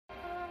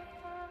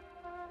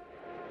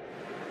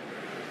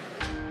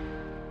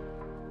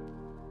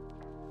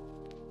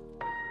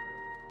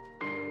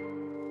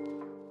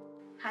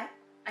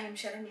am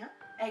Saranya.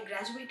 I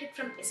graduated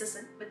from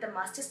SSN with a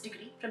master's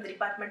degree from the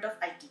Department of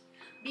IT.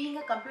 Being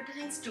a computer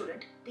science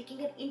student,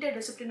 taking an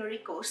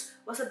interdisciplinary course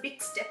was a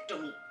big step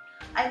to me.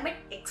 I met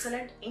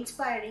excellent,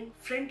 inspiring,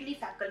 friendly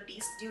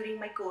faculties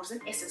during my course in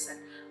SSN.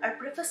 Our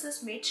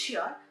professors made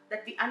sure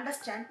that we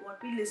understand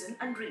what we listen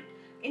and read.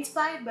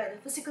 Inspired by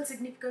the physical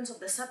significance of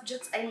the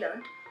subjects I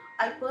learned,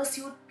 I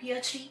pursued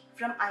PhD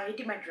from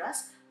IIT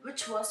Madras,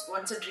 which was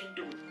once a dream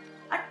to me.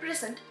 At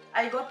present,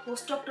 I got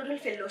Post Doctoral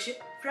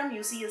Fellowship from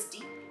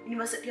UCSD,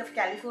 University of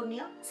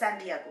California, San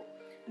Diego.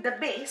 The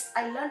base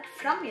I learned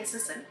from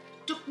SSN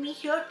took me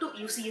here to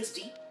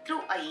UCSD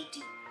through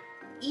IIT.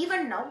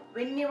 Even now,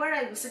 whenever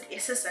I visit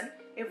SSN,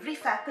 every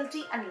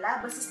faculty and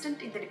lab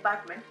assistant in the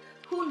department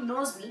who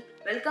knows me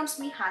welcomes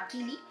me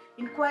heartily,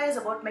 inquires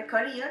about my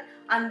career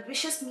and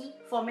wishes me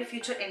for my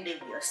future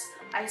endeavors.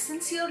 I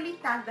sincerely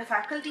thank the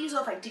faculties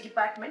of IT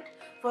department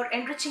for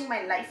enriching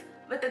my life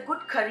with a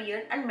good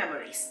career and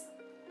memories.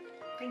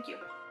 Thank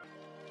you.